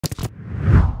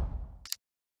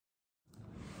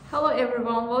Hello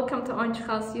everyone, welcome to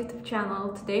Aijā's YouTube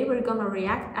channel. Today we're gonna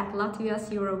react at Latvia's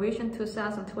Eurovision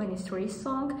 2023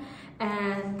 song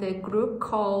and the group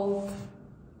called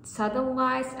Sudden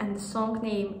Lights, and the song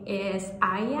name is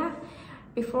Aijā.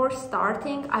 Before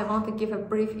starting, I want to give a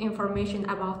brief information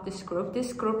about this group.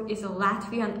 This group is a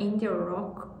Latvian indie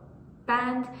rock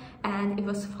band and it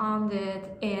was founded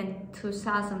in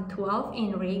 2012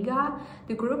 in Riga.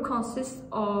 The group consists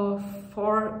of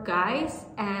 4 guys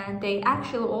and they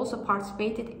actually also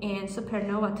participated in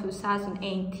Supernova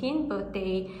 2018, but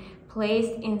they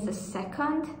placed in the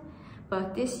second.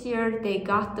 But this year they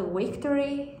got the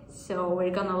victory, so we're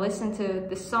gonna listen to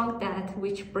the song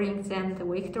which brings them the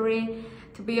victory.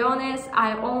 To be honest,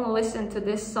 I only listened to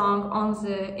this song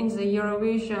in the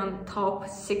Eurovision top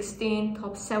 16,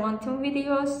 top 17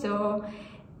 videos, so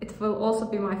it will also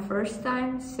be my first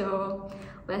time. So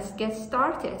let's get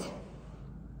started.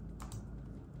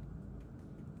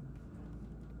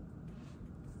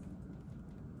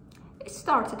 It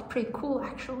started pretty cool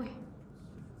actually.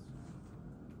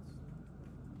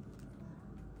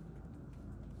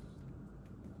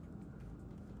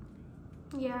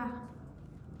 Yeah,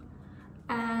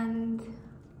 and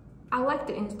I like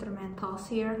the instrumentals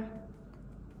here.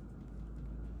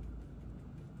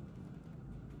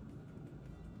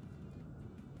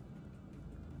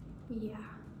 Yeah,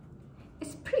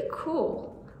 it's pretty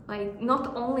cool. Like,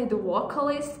 not only the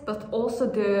vocalists but also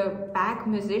the back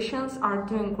musicians are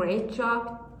doing great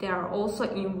job. They are also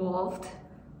involved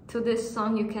to this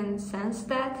song, you can sense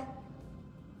that.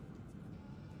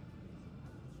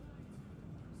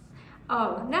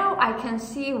 Oh, now I can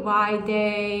see why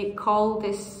they call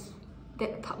their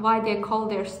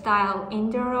style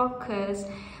indie rock, because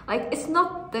like it's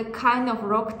not the kind of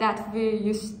rock that we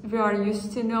are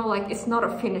used to know. Like, it's not a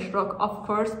Finnish rock, of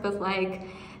course, but like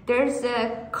there's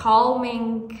a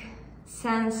calming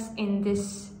sense in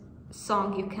this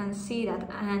song, you can see that.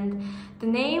 And the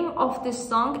name of this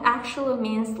song actually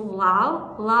means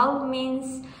lull. Lull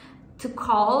means to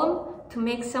calm, to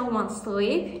make someone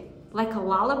sleep, like a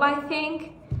lullaby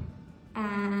thing.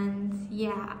 And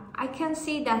yeah, I can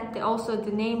see that also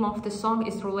the name of the song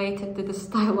is related to the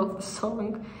style of the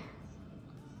song.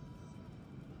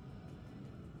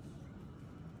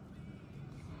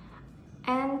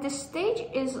 And the stage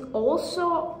is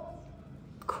also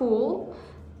cool,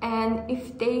 and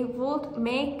if they would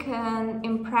make an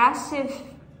impressive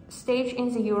stage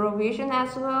in the Eurovision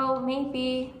as well,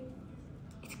 maybe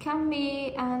it can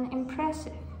be an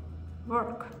impressive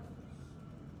work.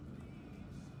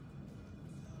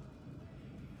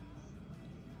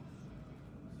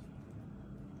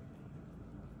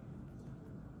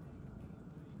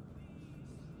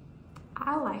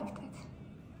 I liked it.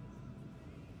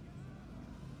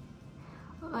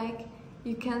 Like,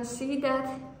 you can see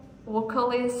that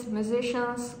vocalists,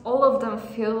 musicians, all of them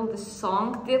feel the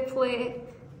song deeply.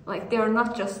 Like, they're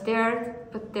not just there,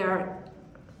 but they're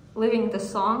living the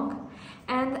song.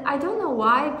 And I don't know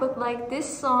why, but like this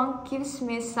song gives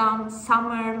me some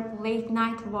summer late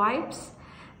night vibes.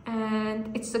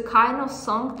 And it's the kind of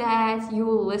song that you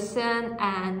will listen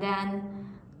and then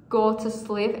go to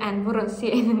sleep and wouldn't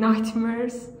see any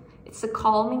nightmares. It's a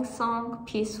calming song,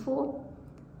 peaceful.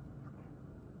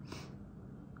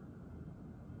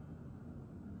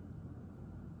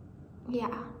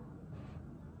 Yeah.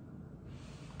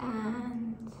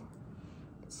 And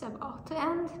it's about to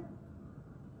end.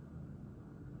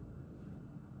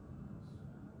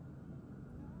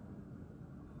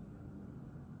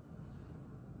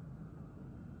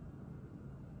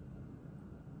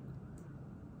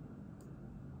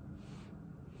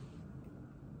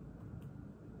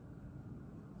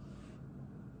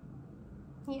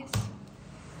 Yes.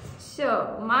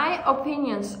 So my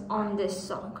opinions on this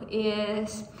song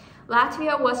is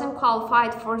Latvia wasn't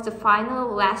qualified for the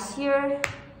final last year.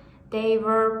 They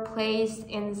were placed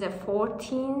in the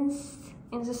 14th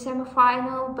in the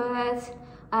semi-final, but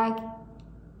like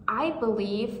I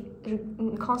believe,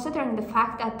 considering the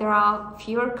fact that there are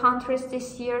fewer countries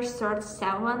this year,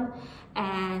 37,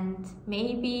 and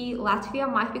maybe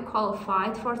Latvia might be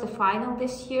qualified for the final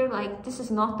this year, like this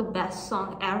is not the best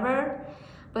song ever.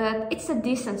 But it's a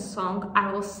decent song, I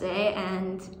will say,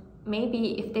 and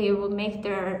maybe if they will make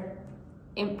their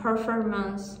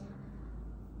performance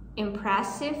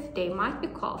impressive, they might be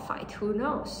qualified, who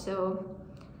knows. So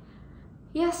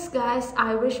yes guys,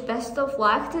 I wish best of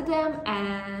luck to them,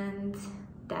 and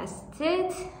that's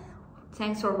it.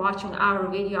 Thanks for watching our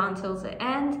video until the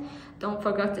end. Don't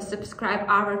forget to subscribe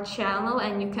our channel,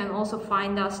 and you can also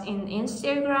find us in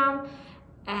Instagram,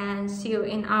 and see you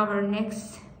in our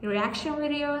next reaction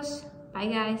videos. Bye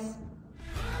guys.